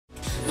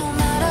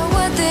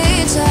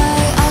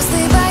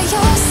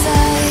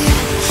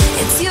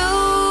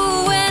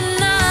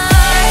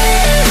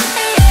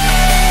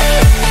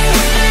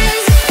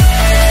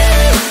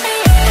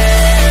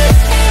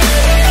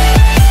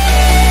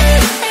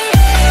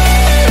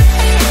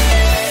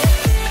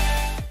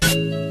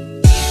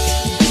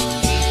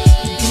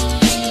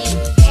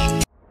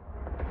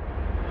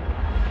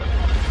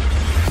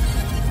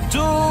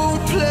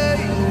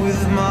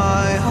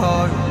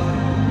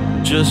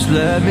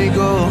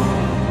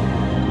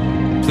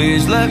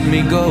please let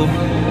me go.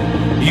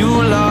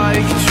 You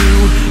like to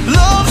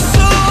love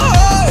so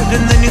hard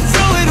and then you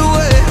throw it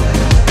away.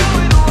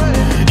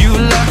 You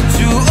like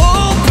to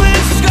open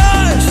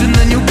scars and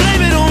then you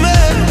blame it on me.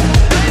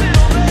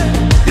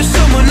 You're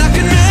someone I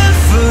can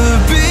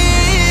never be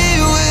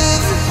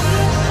with.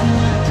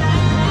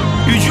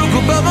 You joke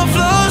about my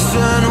flaws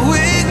and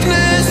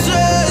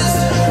weaknesses.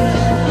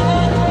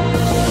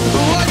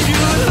 Why'd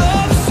you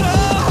love so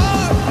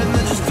hard and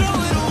then just throw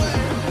it away?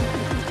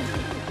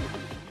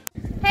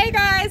 Hey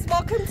guys,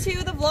 welcome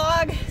to the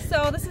vlog.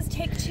 So this is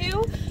take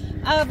 2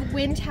 of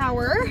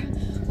Windtower,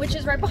 which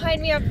is right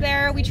behind me up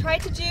there. We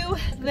tried to do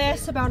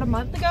this about a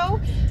month ago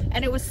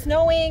and it was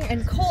snowing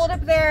and cold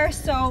up there,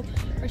 so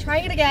we're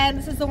trying it again.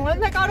 This is the one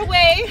that got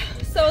away.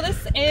 So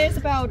this is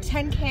about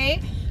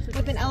 10K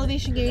with an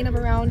elevation gain of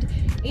around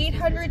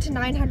 800 to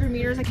 900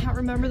 meters. I can't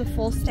remember the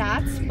full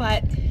stats,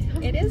 but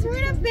it is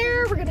right up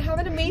there. We're gonna have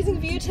an amazing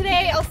view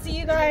today. I'll see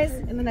you guys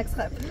in the next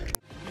clip.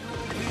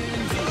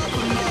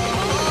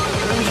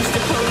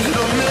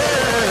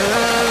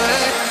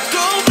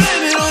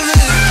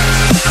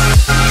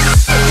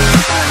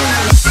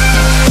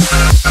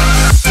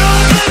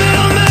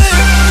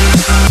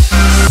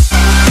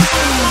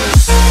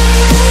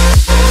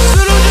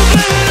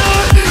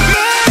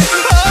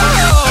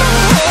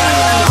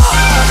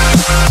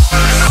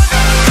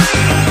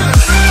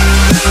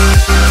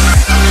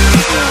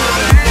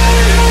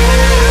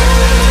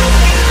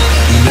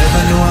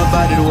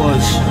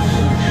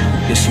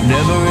 Guess you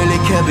never really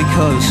cared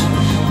because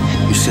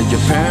you said your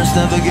parents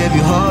never gave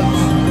you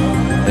hugs,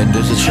 and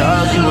as a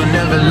child you were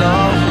never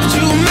loved.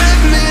 You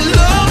make me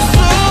love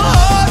so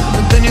hard,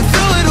 but then you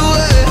throw it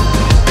away.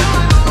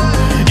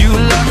 You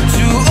like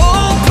to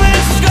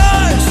open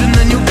scars and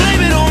then you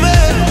blame it on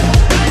me.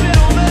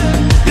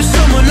 You're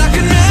someone I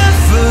can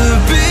never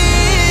be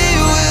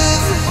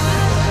with.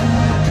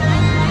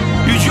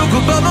 You joke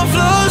about my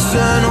flaws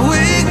and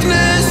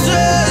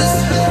weaknesses.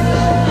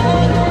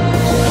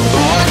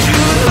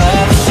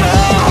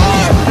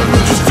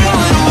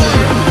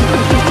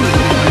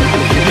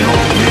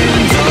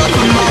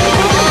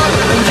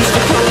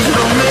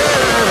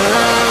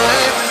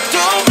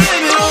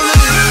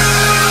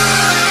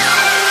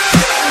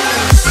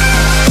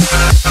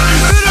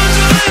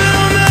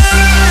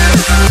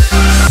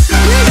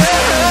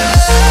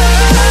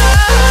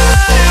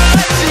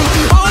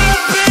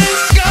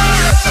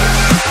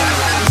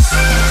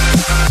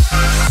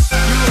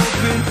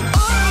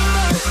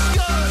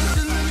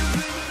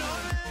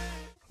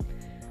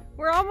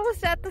 We're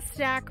almost at the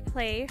snack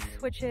place,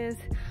 which is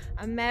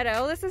a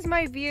meadow. This is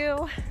my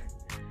view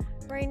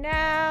right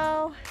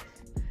now.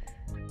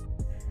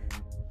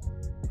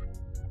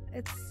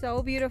 It's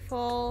so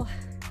beautiful.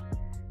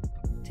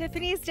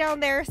 Tiffany's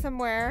down there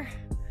somewhere.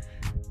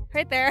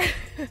 Right there.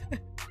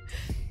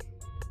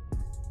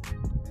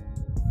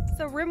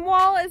 So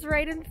Rimwall is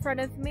right in front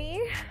of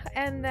me,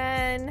 and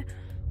then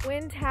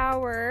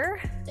Windtower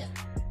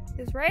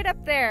is right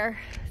up there.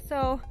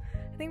 So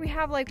I think we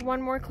have like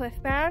one more cliff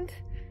band,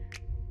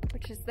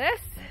 which is this,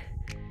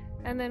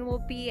 and then we'll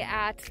be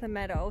at the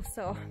meadow.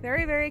 So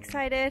very, very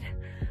excited.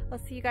 I'll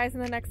see you guys in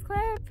the next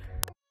clip.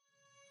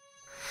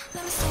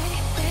 Let me stay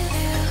with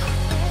you.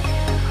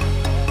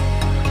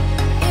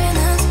 In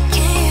us,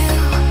 can you?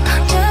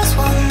 Just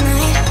one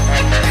night.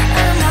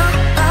 I don't know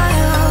about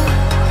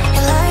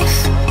your life,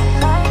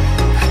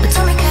 but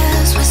tell me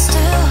 'cause we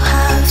still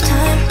have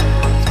time.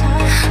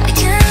 I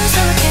can't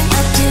stop looking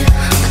at you,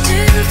 but do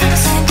you feel the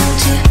same,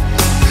 don't you?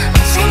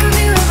 I think of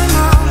you every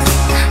moment.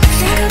 I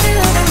think of you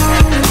every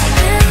moment. I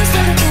can't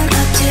stop looking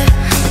at you,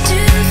 but do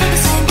you feel the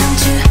same,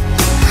 don't you?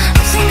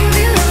 I think of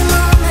you every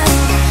moment.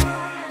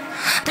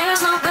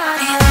 There's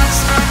nobody else.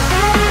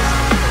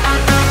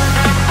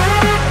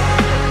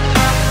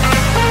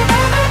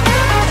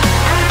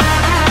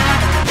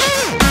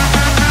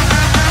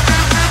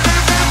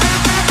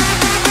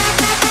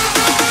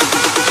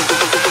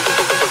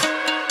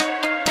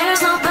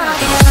 There's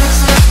nobody else.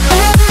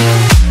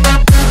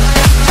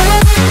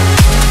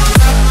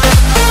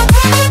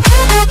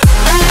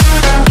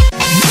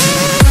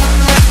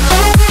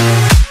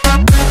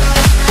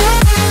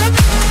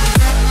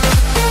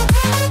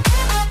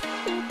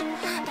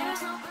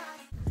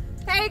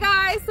 Hey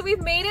guys, so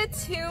we've made it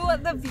to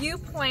the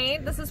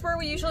viewpoint. This is where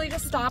we usually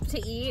just stop to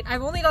eat.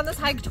 I've only done this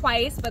hike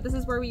twice, but this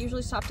is where we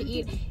usually stop to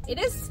eat. It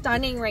is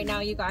stunning right now,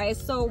 you guys.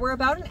 So we're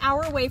about an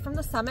hour away from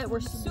the summit. We're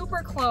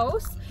super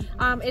close.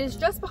 It is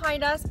just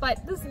behind us,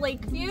 but this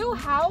lake view,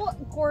 how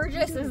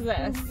gorgeous is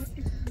this?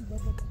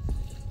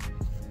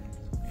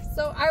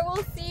 So I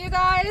will see you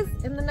guys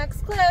in the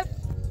next clip.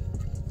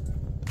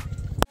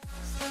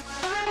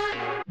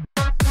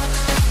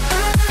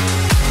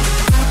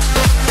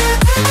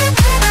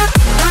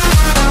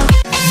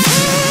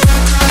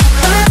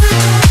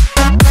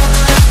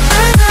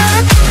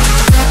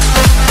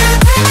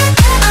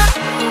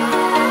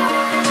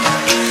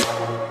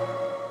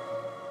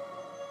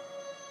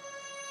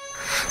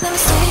 Let me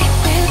stay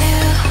with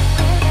you.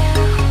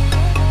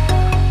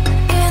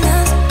 In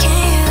us, can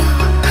you?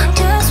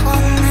 Just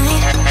one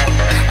night.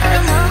 I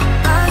don't know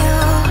about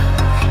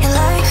you.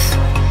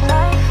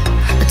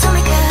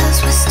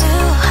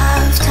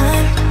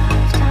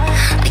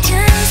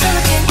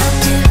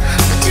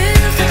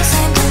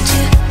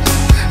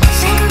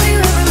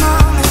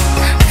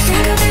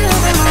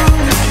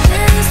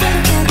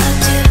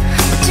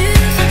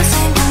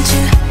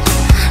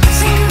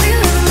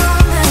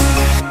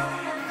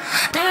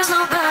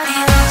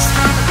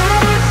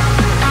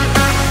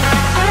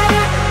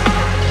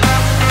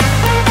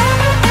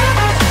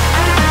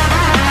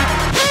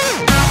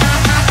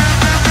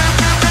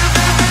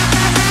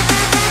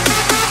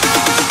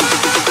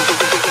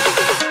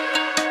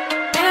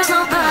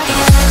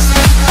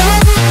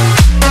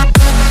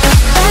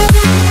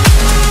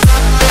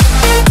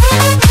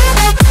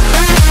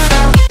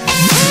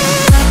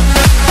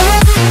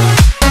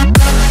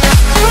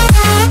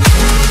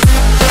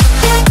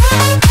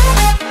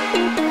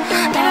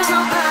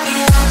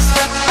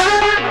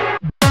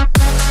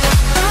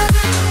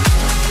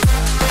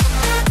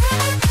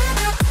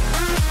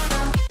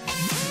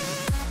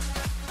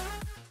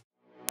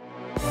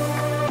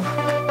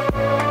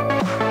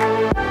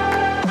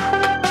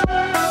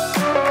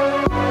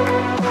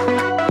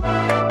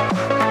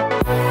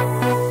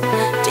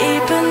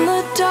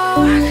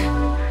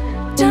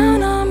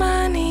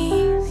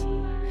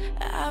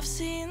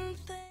 seen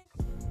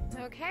things.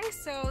 Okay,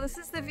 so this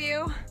is the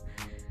view.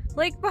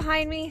 Lake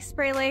behind me,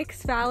 Spray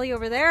Lakes Valley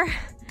over there.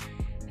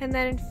 And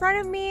then in front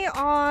of me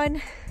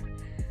on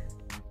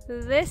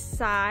this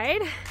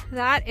side,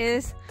 that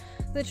is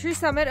the true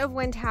summit of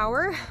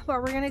Windtower.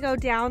 But we're gonna go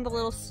down the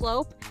little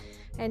slope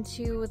and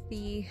to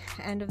the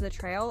end of the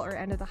trail or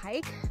end of the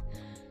hike.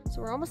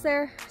 So we're almost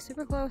there,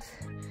 super close.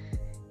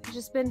 I've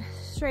just been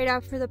straight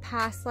up for the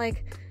past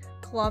like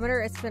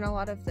kilometer. It's been a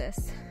lot of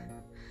this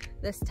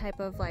type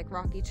of like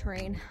rocky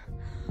terrain.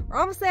 We're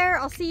almost there.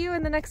 I'll see you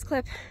in the next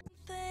clip.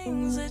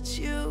 Things that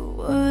you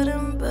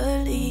wouldn't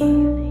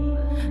believe.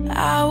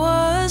 I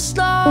was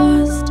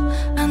lost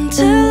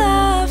until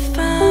I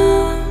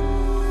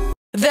found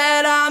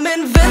that I'm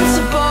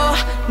invincible.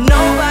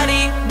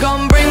 Nobody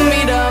gonna bring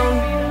me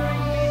down.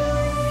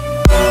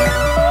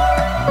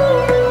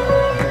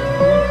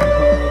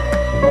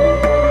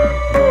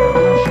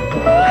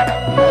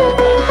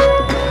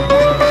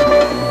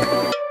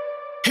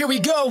 Here we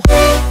go.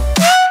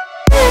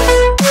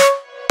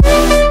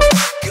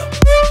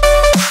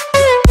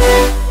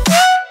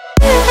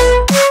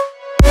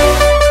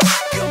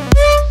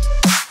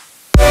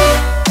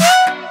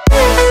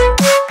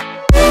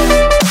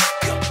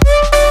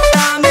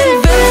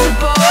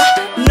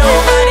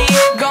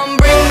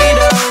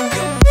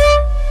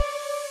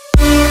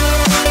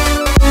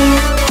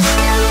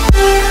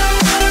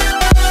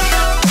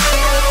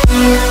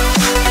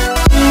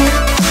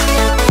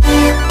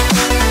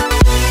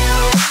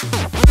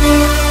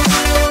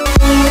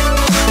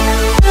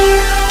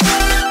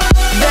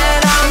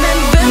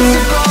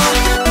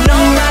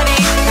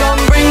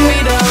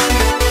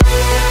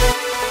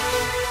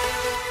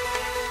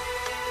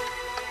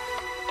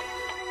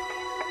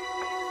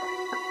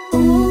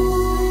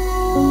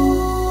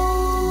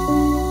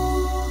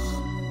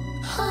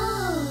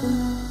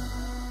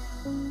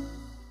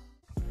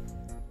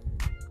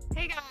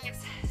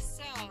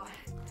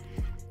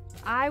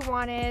 I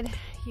wanted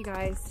you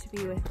guys to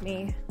be with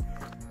me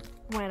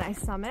when I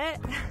summit,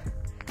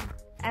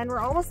 and we're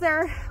almost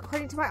there.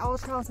 According to my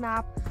AllTrails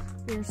map,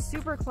 we're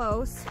super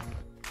close.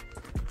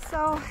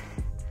 So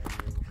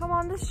come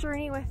on this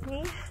journey with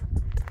me.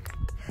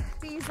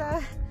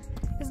 Visa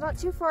is not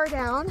too far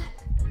down.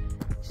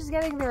 She's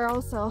getting there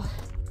also.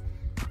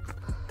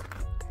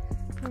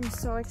 I'm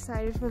so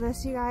excited for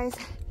this, you guys.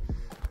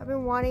 I've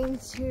been wanting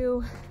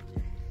to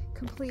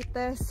complete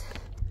this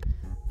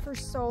for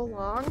so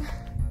long,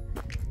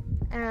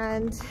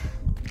 and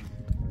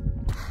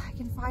I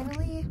can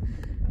finally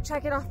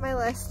check it off my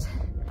list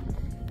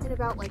in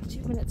about like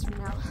 2 minutes from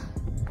now.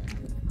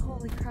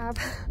 Holy crap.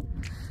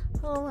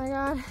 Oh my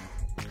god.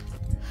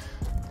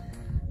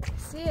 I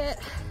see it.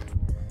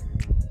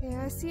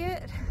 Yeah, I see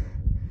it.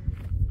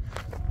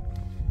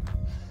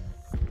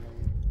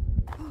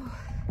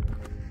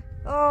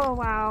 Oh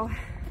wow.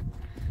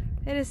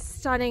 It is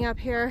stunning up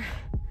here.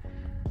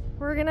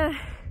 We're gonna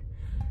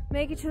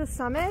make it to the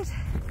summit.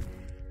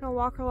 I'll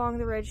walk along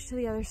the ridge to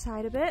the other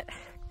side a bit.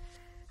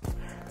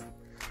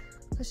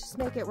 Let's just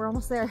make it. We're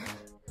almost there.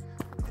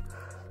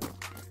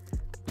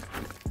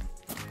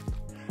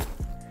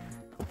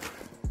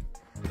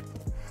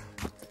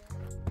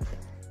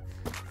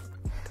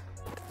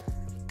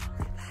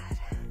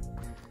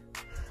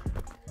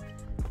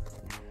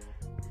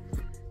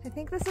 I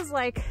think this is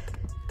like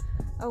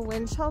a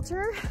wind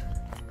shelter.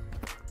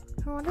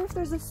 I wonder if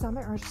there's a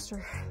summit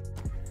register.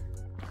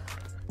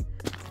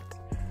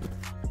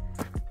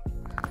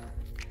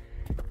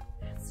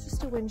 It's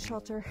just a wind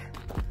shelter.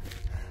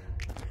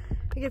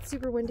 It gets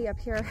super windy up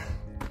here.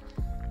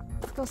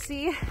 Let's go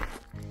see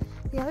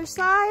the other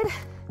side.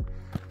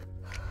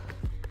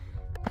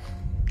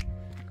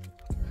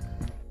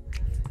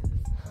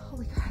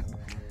 Holy crap.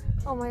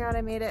 Oh my god,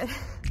 I made it.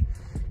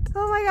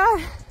 Oh my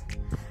god.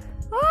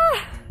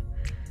 Ah!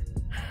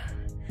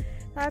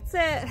 That's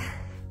it.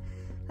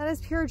 That is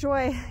pure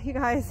joy, you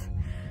guys.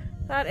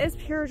 That is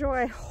pure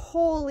joy.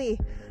 Holy,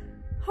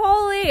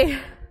 holy.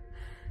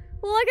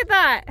 Look at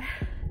that.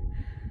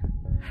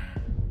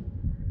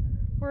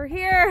 We're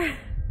here.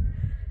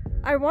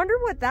 I wonder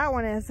what that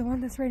one is, the one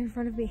that's right in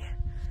front of me.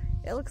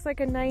 It looks like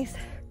a nice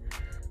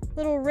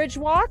little ridge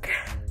walk.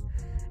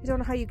 I don't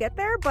know how you get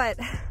there, but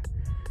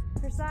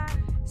there's that.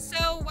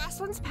 So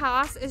Westwinds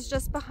Pass is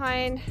just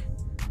behind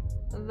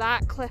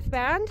that cliff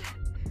band.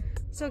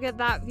 So get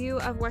that view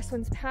of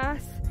Westwinds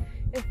Pass.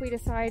 If we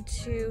decide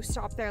to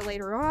stop there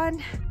later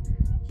on,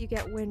 you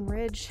get Wind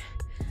Ridge.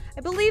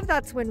 I believe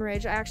that's Wind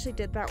Ridge. I actually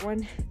did that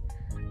one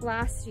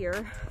last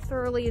year.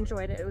 Thoroughly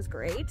enjoyed it. It was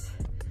great.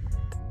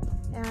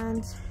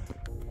 And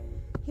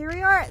here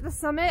we are at the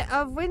summit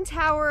of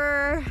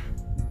Windtower.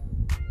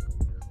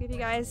 I'll give you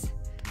guys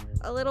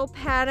a little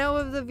pano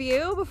of the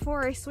view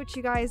before I switch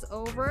you guys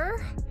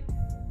over.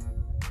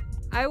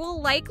 I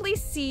will likely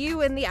see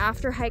you in the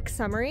after hike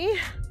summary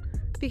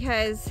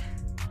because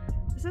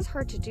this is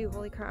hard to do,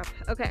 holy crap.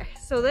 Okay,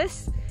 so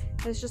this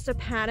is just a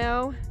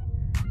pano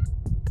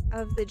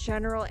of the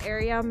general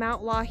area.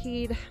 Mount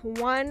Lougheed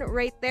 1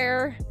 right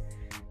there.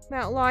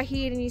 Mount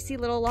Lougheed, and you see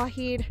little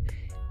Lougheed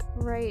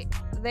right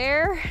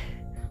there.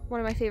 One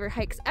of my favorite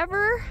hikes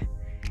ever.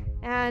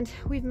 and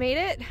we've made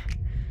it.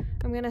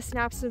 I'm gonna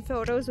snap some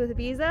photos with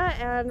Visa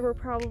and we're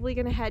probably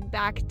gonna head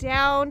back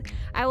down.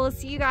 I will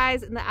see you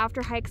guys in the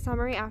after hike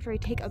summary after I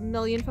take a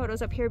million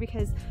photos up here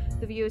because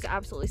the view is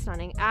absolutely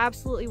stunning.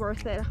 Absolutely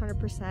worth it,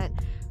 100%.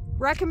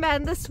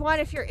 Recommend this one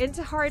if you're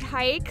into hard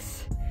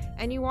hikes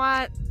and you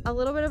want a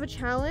little bit of a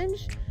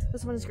challenge.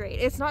 This one's great.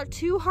 It's not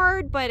too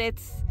hard, but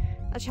it's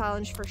a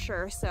challenge for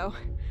sure. So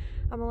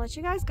I'm gonna let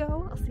you guys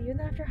go. I'll see you in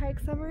the after hike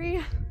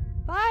summary.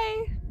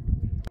 Bye.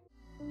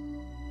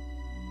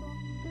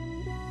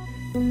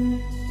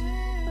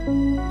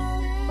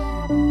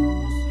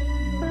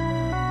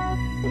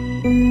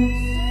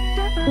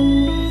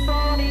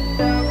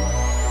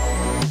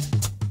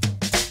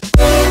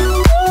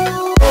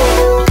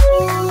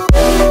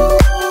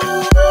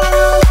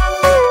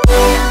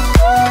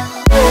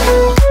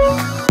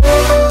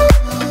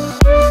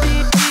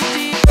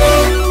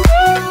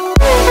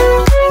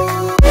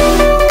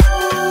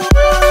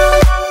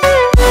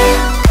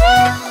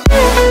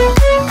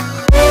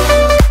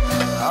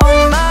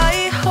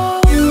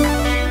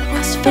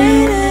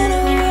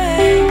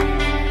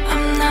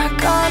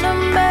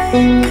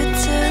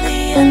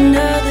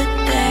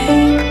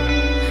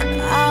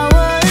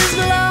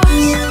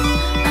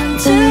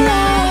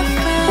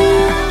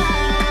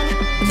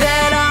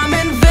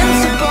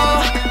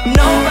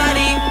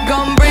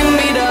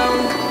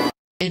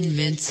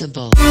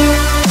 Invincible.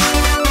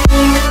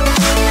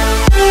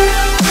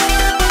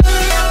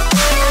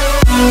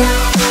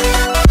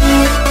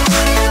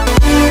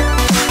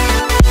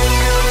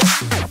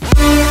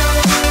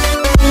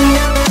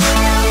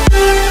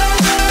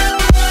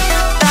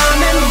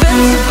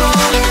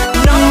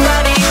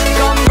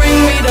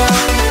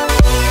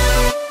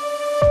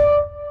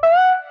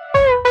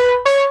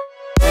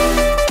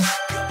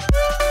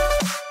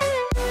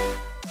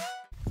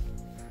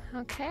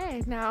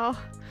 Okay, now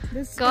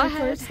This is go my ahead.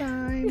 first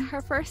time.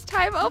 Her first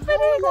time opening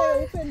How will I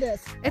one. open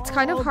this? It's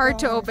kind of Oh, hard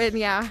to gosh. open,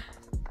 yeah.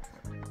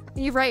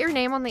 You write your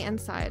name on the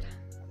inside.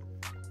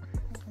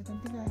 I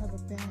don't think I have a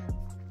pen.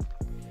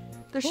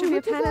 There should be a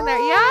look at pen in there.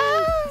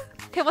 Yeah.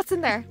 Okay, what's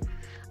in there?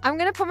 I'm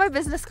gonna put my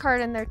business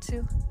card in there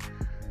too.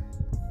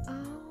 Oh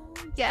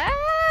yes.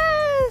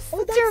 Oh,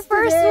 it's your that's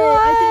first today. one.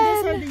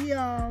 I think these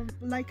are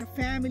the like a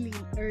family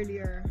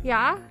earlier.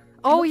 Yeah.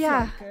 Oh Looks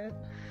yeah. like it.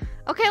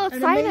 Okay, let's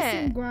An sign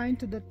amazing it. grind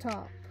to the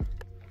top.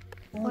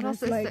 Oh, What else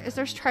there's is like there? Is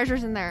there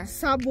treasures in there?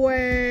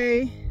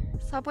 Subway.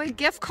 Subway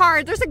gift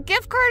card. There's a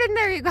gift card in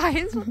there, you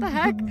guys. What the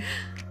heck?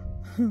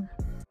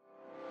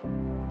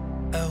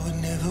 I would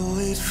never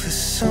wait for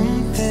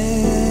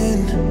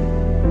something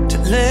to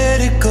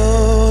let it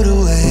go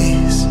to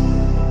waste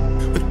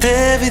with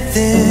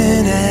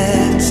everything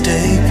at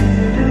stake.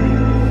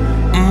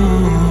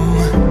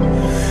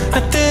 I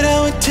thought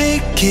I would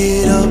take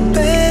it all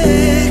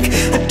back.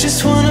 I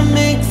just wanna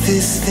make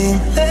this thing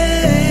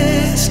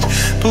last,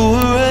 but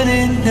we're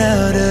running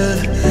out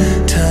of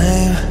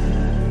time.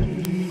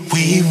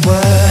 We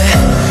were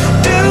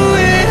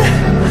doing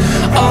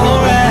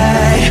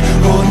alright,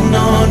 holding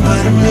on,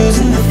 but I'm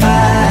losing the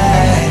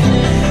fight.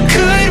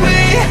 Could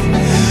we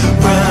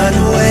run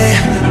away?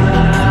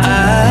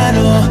 I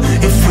know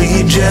if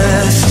we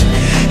just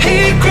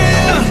hit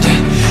ground,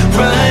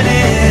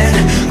 running,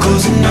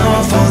 closing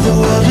off all the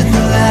world with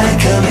no light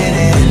coming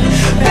in,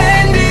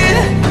 bending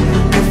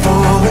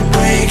before we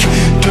break.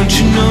 Don't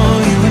you know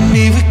you and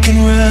me, we can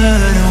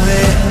run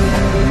away.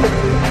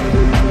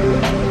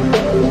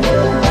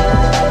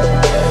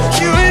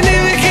 You and me,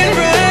 we can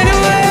run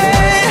away.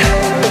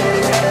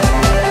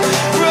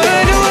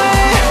 Run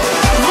away,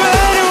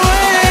 run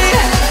away.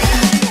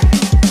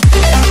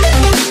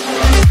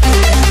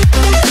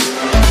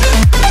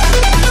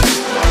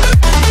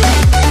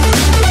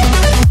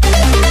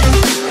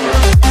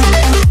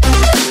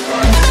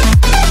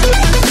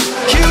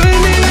 You and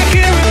me, we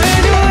can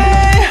run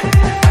away.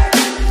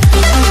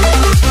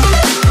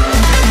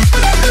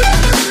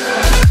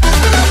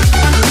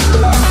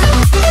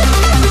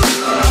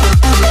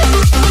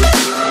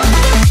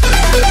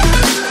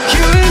 You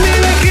and me,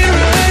 we can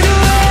run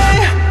away.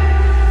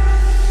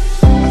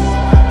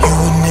 You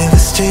would never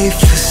stay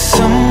for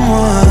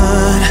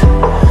someone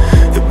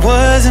that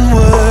wasn't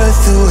worth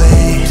the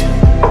wait.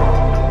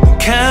 I'm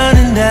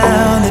counting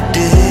down the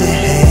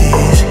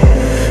days.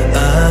 I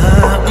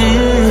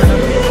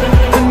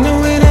know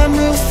when I'm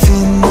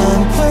moving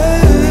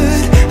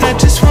onward, I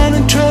just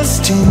wanna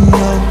trust in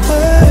your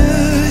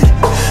word,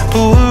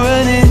 but we're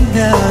running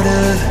out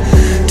of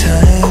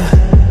time.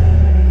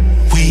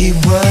 We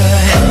were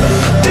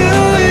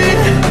doing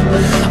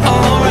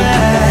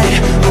alright,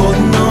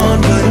 holding on,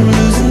 but I'm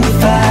losing the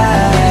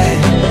fight.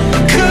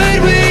 Could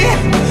we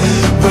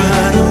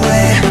run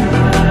away?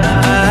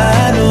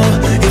 I know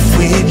if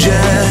we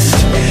just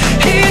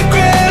hit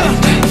ground,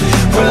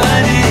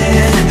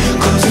 running,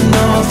 closing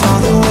off all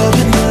the world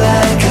with no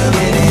light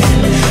coming in,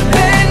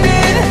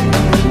 bending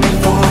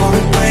before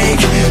we break.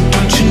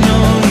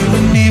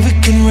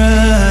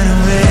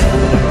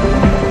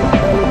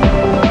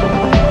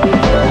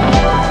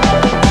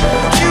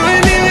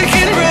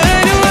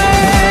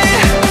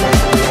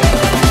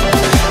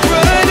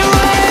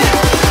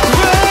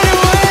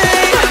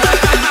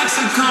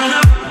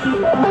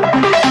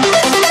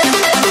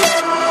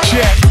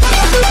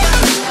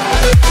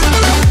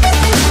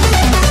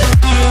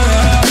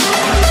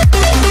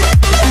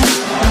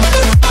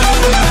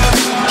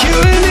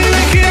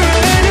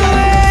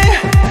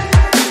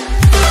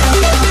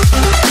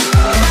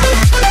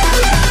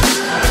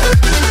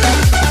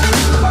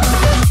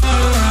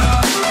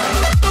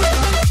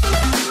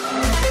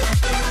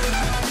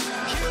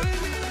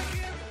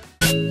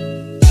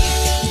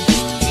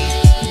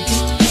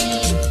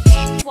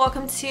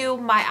 welcome to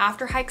my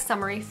after hike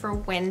summary for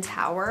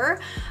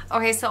Windtower.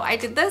 Okay, so I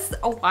did this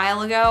a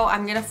while ago.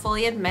 I'm gonna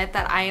fully admit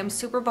that I am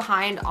super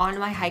behind on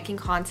my hiking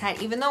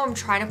content. Even though I'm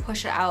trying to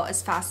push it out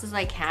as fast as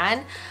I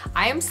can,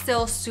 I am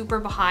still super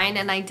behind,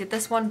 and I did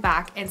this one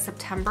back in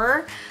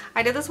September.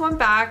 I did this one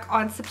back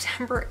on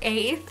September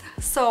 8th,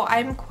 so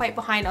I'm quite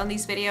behind on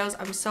these videos.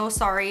 I'm so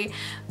sorry,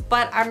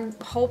 but I'm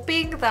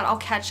hoping that I'll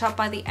catch up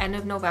by the end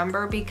of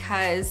November,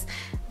 because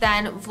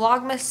then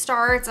Vlogmas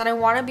starts and I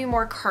want to be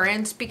more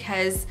current,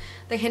 because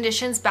the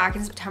conditions back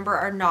in September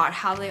are not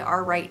how they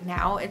are right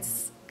now.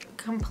 It's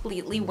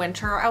completely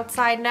winter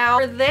outside now.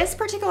 For this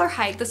particular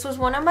hike, this was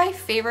one of my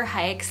favorite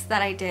hikes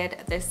that I did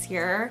this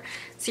year.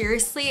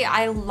 Seriously,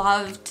 I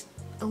loved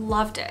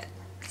it.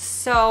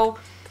 So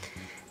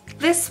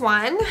this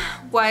one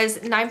was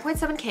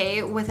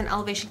 9.7K with an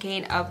elevation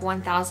gain of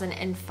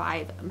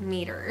 1,005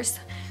 meters.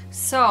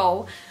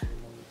 So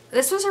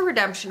this was a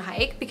redemption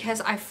hike because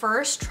I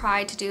first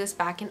tried to do this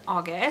back in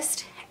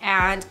August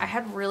and I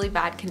had really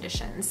bad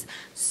conditions.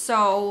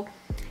 So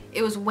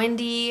it was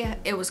windy,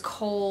 it was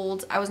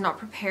cold, I was not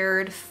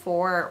prepared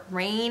for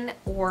rain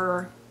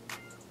or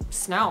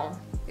snow.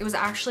 It was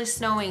actually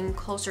snowing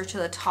closer to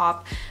the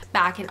top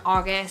back in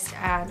August,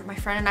 and my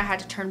friend and I had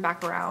to turn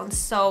back around.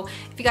 So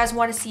if you guys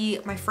want to see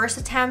my first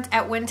attempt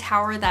at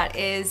Windtower, that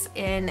is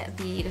in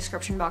the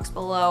description box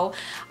below.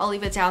 I'll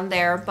leave it down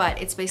there,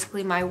 but it's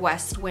basically my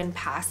West Wind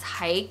Pass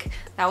hike.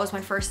 That was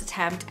my first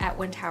attempt at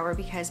Windtower,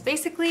 because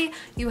basically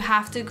you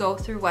have to go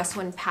through West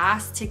Wind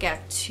Pass to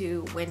get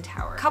to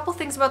Windtower. A couple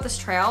things about this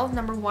trail.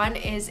 Number one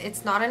is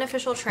it's not an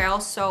official trail,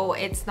 so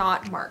it's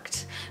not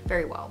marked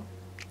very well,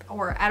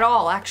 or at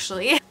all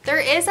actually. There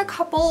is a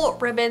couple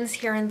ribbons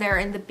here and there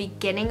in the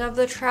beginning of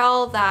the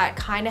trail that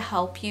kind of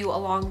help you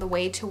along the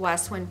way to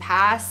West Wind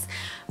Pass,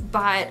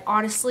 but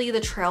honestly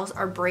the trails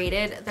are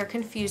braided, they're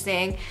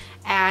confusing,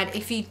 and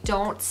if you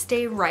don't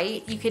stay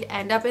right, you could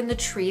end up in the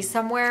tree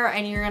somewhere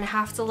and you're gonna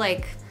have to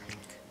like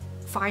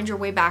find your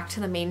way back to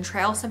the main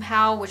trail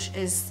somehow, which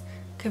is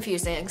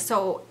confusing.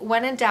 So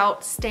when in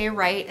doubt, stay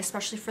right,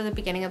 especially for the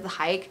beginning of the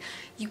hike.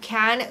 You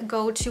can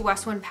go to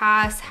West Wind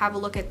Pass, have a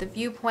look at the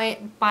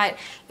viewpoint, but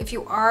if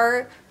you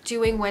are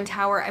doing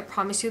Windtower, I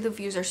promise you the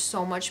views are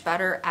so much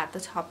better at the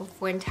top of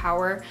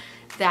Windtower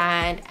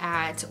than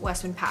at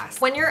West Wind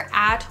Pass. When you're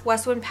at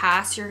West Wind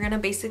Pass, you're gonna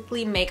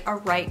basically make a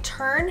right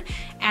turn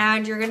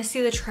and you're gonna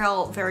see the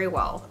trail very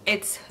well.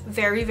 It's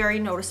very, very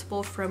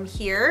noticeable from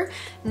here.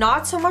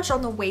 Not so much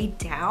on the way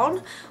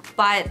down,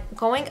 but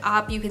going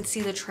up, you can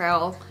see the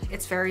trail.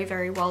 It's very,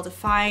 very well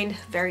defined,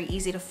 very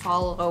easy to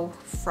follow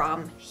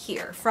from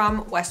here,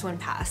 from West Wind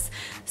Pass.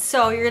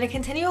 So you're gonna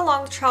continue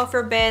along the trail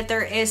for a bit.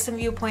 There is some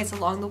viewpoints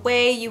along the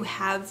way. You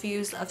have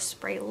views of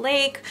Spray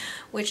Lake,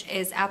 which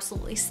is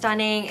absolutely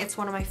stunning. It's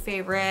one of my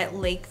favorite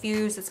lake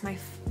views. It's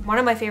one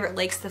of my favorite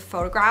lakes to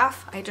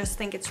photograph. I just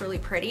think it's really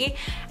pretty,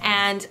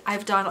 and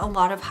I've done a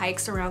lot of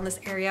hikes around this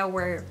area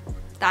where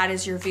that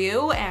is your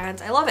view,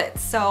 and I love it.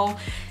 So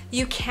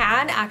you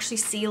can actually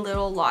see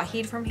Little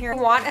Lougheed from here. If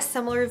you want a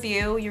similar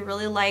view, you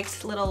really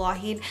liked Little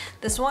Lougheed,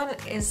 this one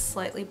is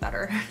slightly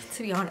better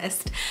to be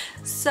honest.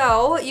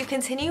 So you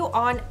continue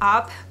on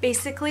up.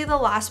 Basically the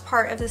last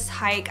part of this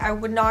hike, I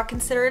would not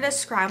consider it a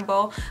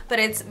scramble, but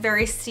it's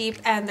very steep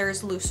and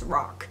there's loose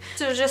rock.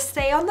 So just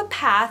stay on the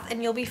path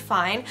and you'll be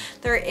fine.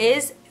 There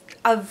is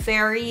a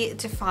very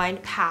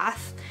defined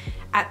path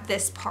at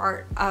this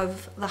part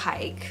of the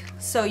hike,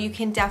 so you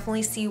can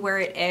definitely see where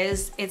it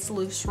is. It's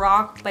loose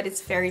rock, but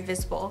it's very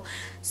visible.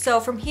 So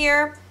from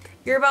here,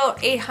 you're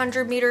about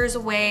 800 meters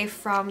away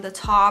from the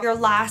top. Your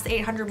last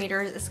 800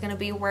 meters is gonna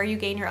be where you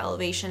gain your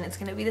elevation. It's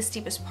gonna be the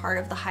steepest part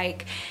of the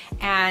hike,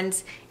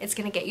 and it's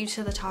gonna get you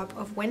to the top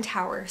of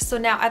Windtower. So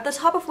now at the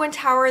top of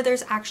Windtower,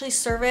 there's actually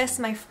service.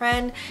 My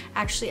friend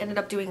actually ended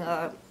up doing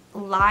a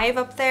live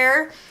up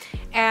there,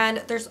 and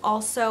there's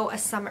also a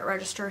summit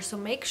register, so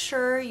make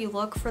sure you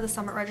look for the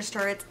summit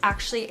register. It's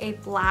actually a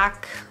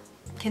black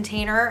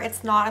container.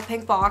 It's not a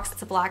pink box,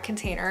 it's a black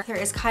container. There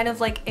is kind of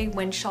like a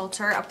wind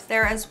shelter up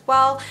there as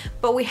well,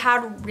 but we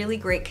had really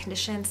great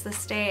conditions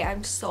this day.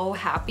 I'm so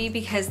happy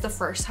because the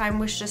first time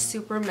was just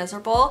super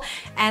miserable,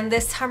 and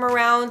this time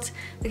around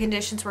the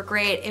conditions were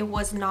great. It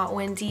was not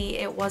windy,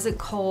 it wasn't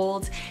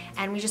cold,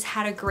 and we just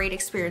had a great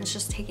experience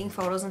just taking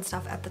photos and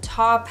stuff at the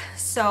top.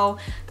 So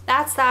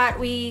that's that.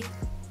 We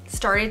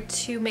started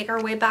to make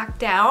our way back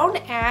down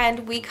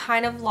and we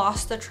kind of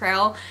lost the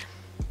trail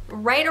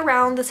right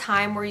around the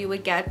time where you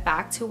would get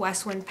back to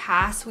West Wind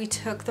Pass. We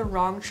took the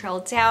wrong trail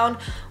down,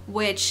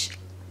 which,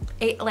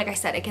 like I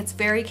said, it gets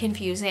very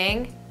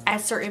confusing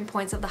at certain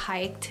points of the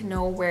hike to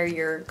know where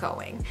you're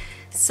going.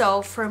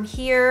 So from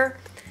here,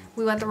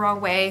 we went the wrong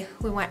way.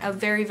 We went a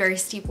very, very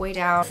steep way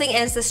down. The thing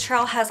is, this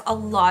trail has a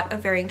lot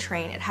of varying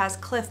terrain. It has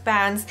cliff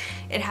bands,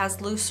 it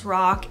has loose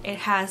rock, it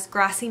has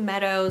grassy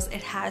meadows,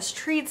 it has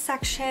treed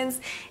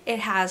sections, it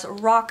has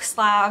rock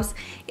slabs.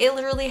 It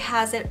literally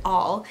has it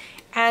all.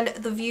 And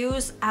the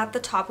views at the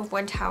top of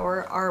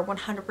Windtower are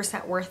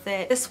 100% worth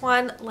it. This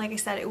one, like I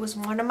said, it was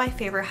one of my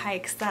favorite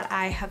hikes that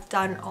I have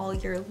done all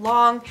year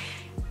long.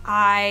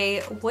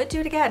 I would do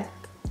it again.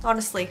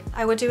 honestly.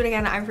 I would do it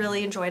again. I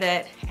really enjoyed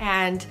it.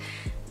 And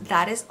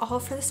that is all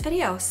for this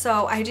video.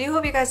 So I do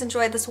hope you guys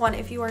enjoyed this one.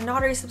 If you are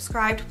not already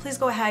subscribed, please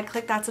go ahead,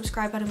 click that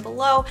subscribe button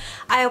below.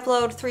 I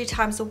upload 3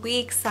 times a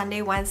week,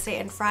 Sunday, Wednesday,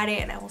 and Friday,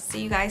 and I will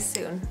see you guys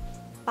soon.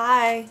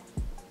 Bye.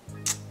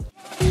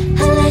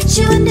 I let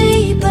you into